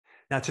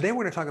Now, today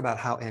we're going to talk about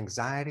how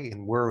anxiety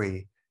and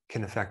worry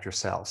can affect your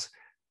cells.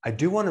 I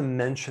do want to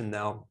mention,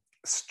 though,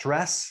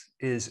 stress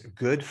is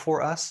good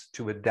for us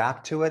to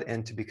adapt to it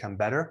and to become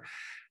better.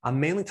 I'm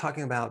mainly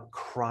talking about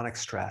chronic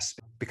stress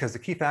because the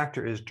key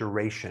factor is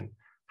duration.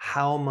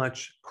 How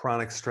much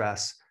chronic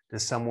stress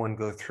does someone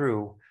go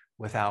through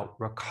without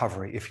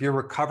recovery? If you're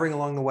recovering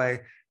along the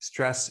way,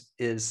 stress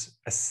is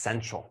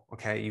essential,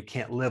 okay? You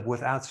can't live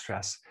without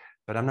stress,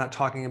 but I'm not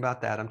talking about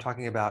that. I'm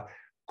talking about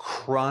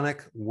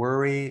chronic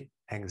worry,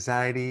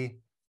 anxiety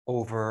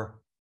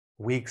over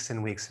weeks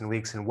and weeks and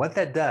weeks, and what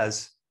that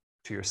does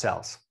to your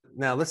cells.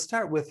 Now, let's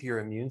start with your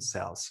immune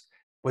cells.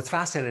 What's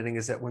fascinating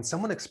is that when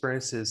someone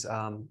experiences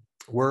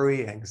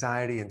worry,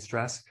 anxiety, and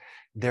stress,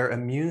 their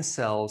immune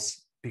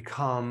cells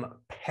become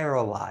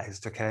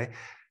paralyzed, okay?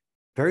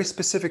 Very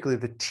specifically,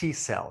 the T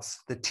cells.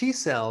 The T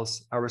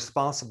cells are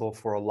responsible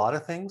for a lot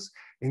of things,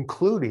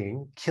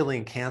 including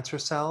killing cancer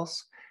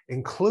cells,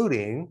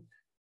 including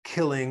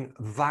killing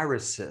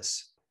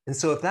viruses. And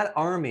so if that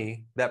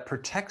army that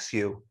protects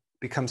you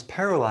becomes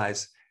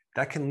paralyzed,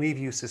 that can leave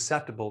you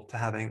susceptible to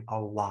having a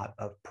lot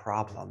of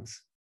problems.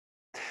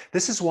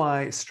 This is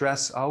why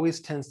stress always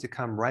tends to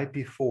come right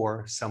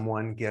before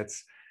someone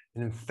gets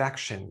an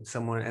infection,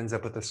 someone ends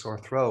up with a sore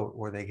throat,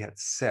 or they get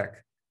sick.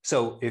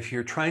 So if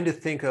you're trying to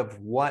think of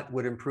what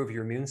would improve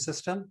your immune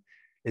system,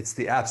 it's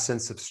the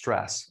absence of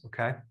stress,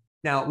 okay?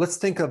 Now, let's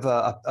think of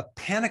a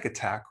panic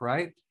attack,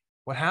 right?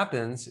 What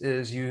happens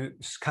is you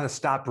kind of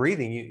stop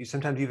breathing. You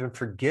sometimes even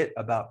forget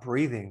about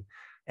breathing.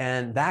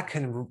 And that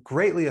can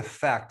greatly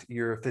affect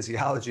your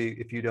physiology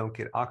if you don't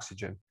get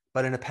oxygen.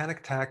 But in a panic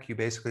attack, you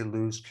basically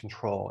lose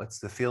control. It's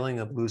the feeling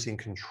of losing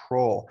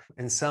control.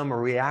 And some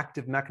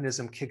reactive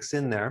mechanism kicks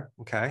in there,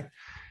 okay,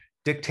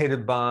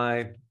 dictated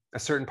by a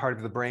certain part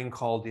of the brain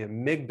called the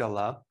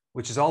amygdala,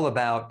 which is all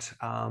about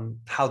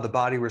how the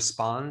body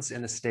responds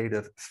in a state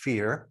of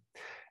fear,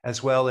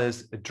 as well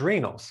as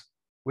adrenals,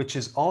 which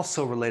is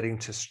also relating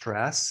to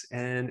stress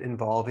and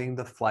involving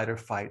the flight or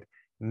fight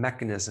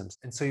mechanisms.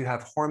 And so you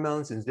have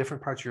hormones in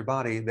different parts of your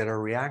body that are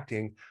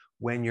reacting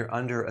when you're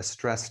under a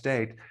stress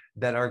state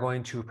that are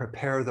going to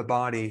prepare the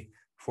body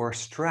for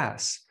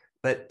stress.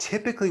 But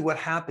typically what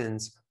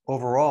happens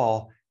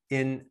overall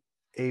in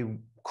a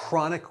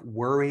chronic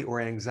worry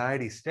or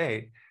anxiety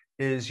state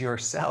is your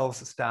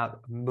cells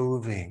stop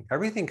moving.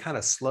 Everything kind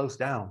of slows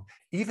down.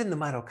 Even the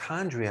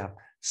mitochondria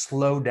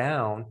slow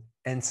down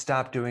and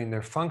stop doing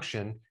their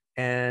function.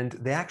 And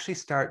they actually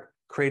start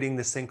creating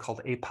this thing called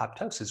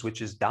apoptosis,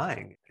 which is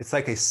dying. It's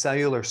like a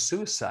cellular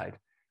suicide.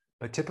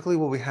 But typically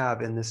what we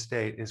have in this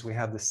state is we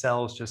have the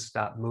cells just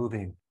stop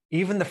moving.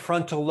 Even the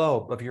frontal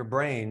lobe of your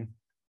brain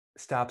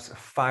stops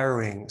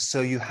firing. So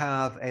you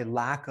have a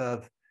lack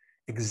of,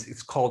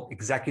 it's called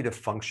executive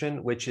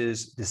function, which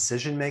is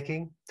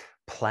decision-making,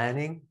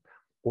 planning,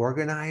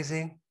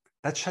 organizing.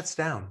 That shuts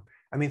down.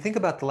 I mean, think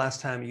about the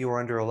last time you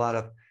were under a lot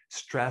of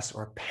stress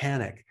or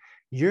panic.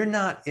 You're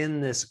not in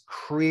this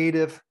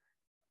creative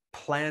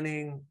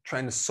planning,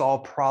 trying to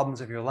solve problems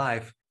of your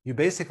life. You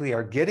basically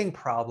are getting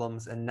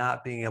problems and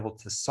not being able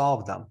to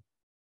solve them.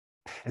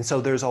 And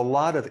so there's a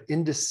lot of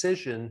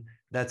indecision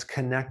that's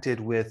connected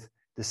with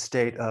the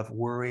state of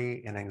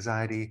worry and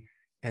anxiety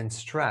and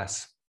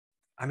stress.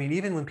 I mean,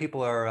 even when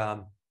people are, I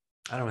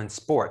don't know, in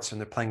sports and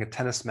they're playing a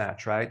tennis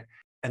match, right?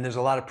 And there's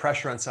a lot of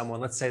pressure on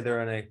someone. Let's say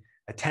they're in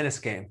a tennis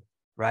game,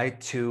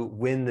 right? To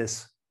win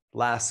this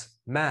last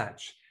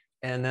match.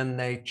 And then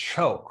they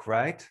choke,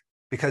 right?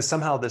 Because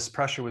somehow this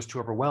pressure was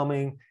too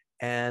overwhelming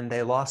and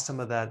they lost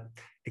some of that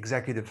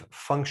executive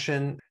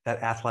function,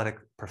 that athletic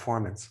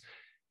performance.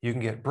 You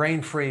can get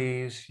brain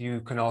freeze.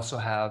 You can also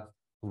have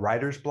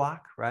writer's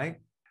block, right?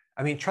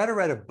 I mean, try to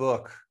write a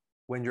book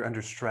when you're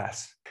under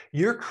stress.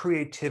 Your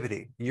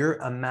creativity, your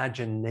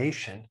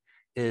imagination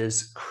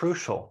is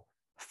crucial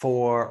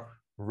for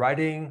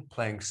writing,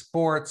 playing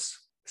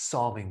sports,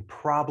 solving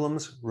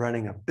problems,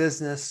 running a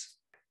business,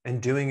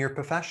 and doing your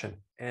profession.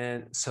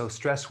 And so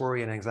stress,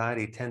 worry, and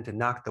anxiety tend to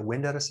knock the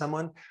wind out of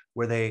someone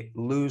where they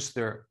lose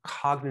their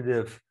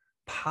cognitive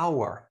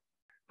power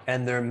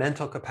and their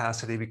mental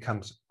capacity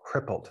becomes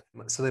crippled.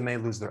 So they may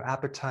lose their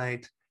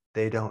appetite,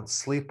 they don't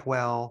sleep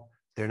well,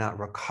 they're not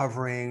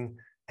recovering,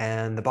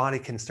 and the body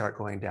can start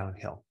going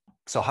downhill.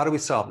 So how do we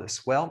solve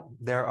this? Well,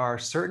 there are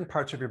certain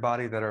parts of your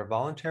body that are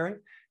voluntary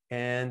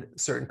and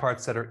certain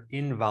parts that are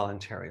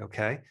involuntary,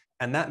 okay?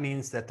 And that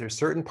means that there's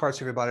certain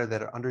parts of your body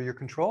that are under your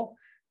control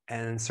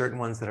and certain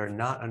ones that are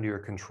not under your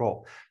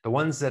control. The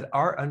ones that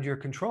are under your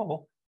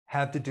control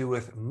have to do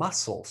with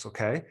muscles,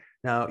 okay?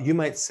 Now, you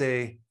might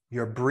say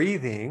your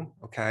breathing,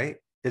 okay,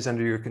 is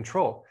under your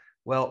control.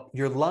 Well,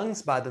 your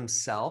lungs by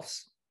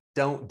themselves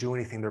don't do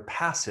anything. They're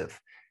passive.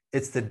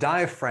 It's the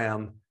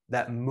diaphragm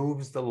that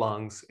moves the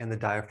lungs, and the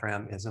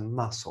diaphragm is a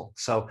muscle.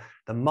 So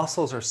the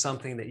muscles are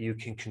something that you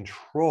can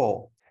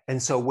control.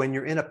 And so when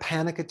you're in a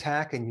panic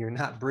attack and you're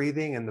not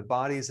breathing and the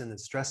body's in the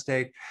stress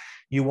state,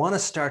 you want to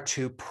start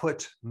to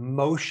put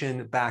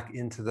motion back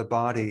into the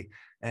body.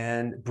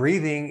 And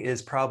breathing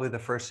is probably the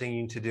first thing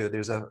you need to do.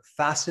 There's a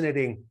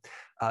fascinating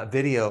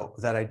video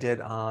that I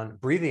did on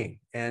breathing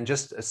and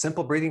just a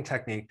simple breathing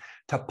technique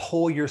to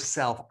pull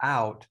yourself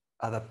out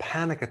of a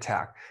panic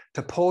attack,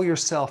 to pull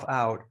yourself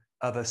out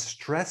of a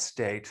stress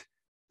state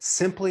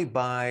simply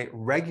by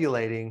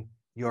regulating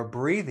your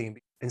breathing.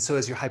 And so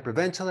as you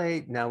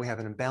hyperventilate, now we have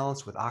an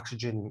imbalance with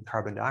oxygen and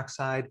carbon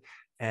dioxide.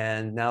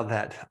 And now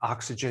that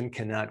oxygen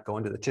cannot go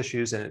into the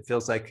tissues and it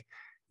feels like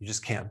you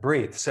just can't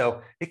breathe.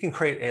 So it can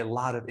create a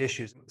lot of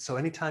issues. So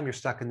anytime you're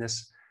stuck in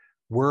this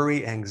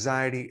worry,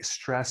 anxiety,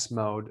 stress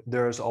mode,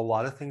 there's a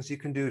lot of things you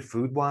can do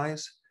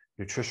food-wise,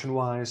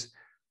 nutrition-wise,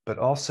 but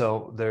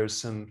also there's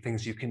some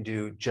things you can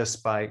do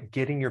just by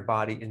getting your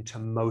body into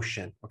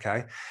motion,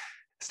 okay?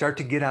 Start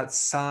to get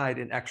outside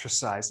and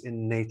exercise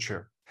in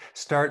nature.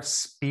 Start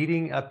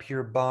speeding up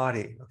your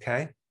body,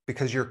 okay?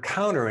 Because you're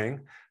countering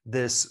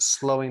this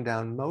slowing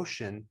down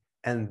motion,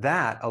 and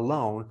that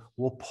alone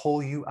will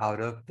pull you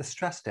out of the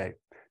stress state.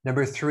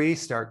 Number 3,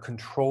 start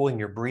controlling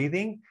your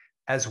breathing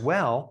as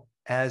well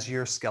as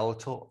your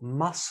skeletal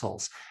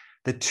muscles.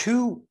 The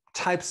 2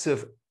 types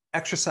of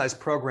exercise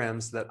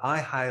programs that I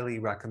highly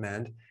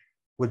recommend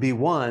would be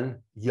 1,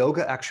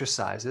 yoga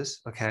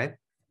exercises, okay?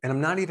 And I'm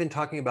not even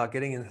talking about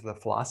getting into the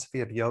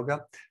philosophy of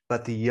yoga,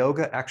 but the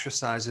yoga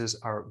exercises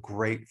are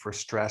great for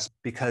stress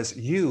because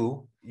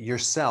you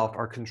yourself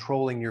are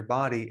controlling your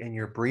body and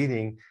your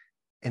breathing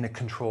in a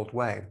controlled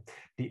way.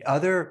 The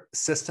other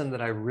system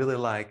that I really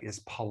like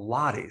is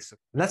Pilates.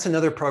 And that's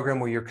another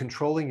program where you're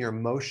controlling your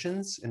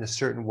emotions in a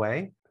certain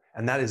way.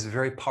 And that is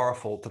very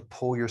powerful to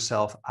pull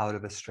yourself out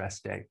of a stress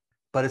state.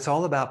 But it's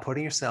all about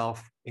putting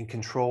yourself in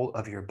control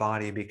of your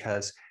body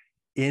because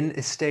in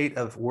a state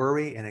of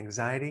worry and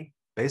anxiety,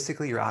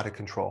 basically you're out of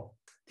control.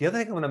 The other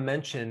thing I want to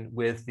mention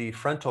with the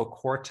frontal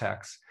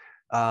cortex,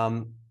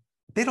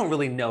 they don't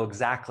really know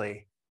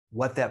exactly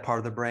what that part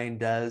of the brain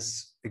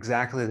does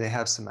exactly. They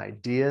have some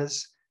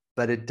ideas,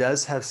 but it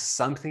does have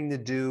something to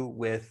do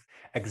with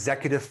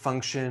executive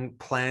function,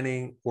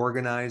 planning,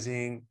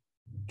 organizing,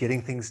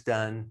 getting things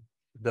done,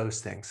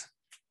 those things.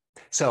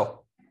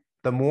 So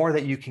the more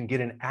that you can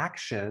get in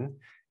action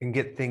and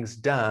get things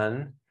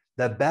done,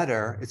 the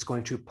better it's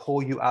going to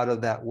pull you out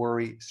of that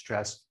worry,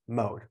 stress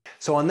mode.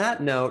 So on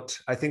that note,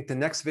 I think the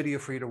next video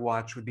for you to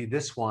watch would be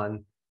this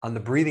one on the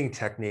breathing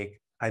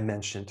technique I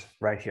mentioned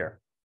right here.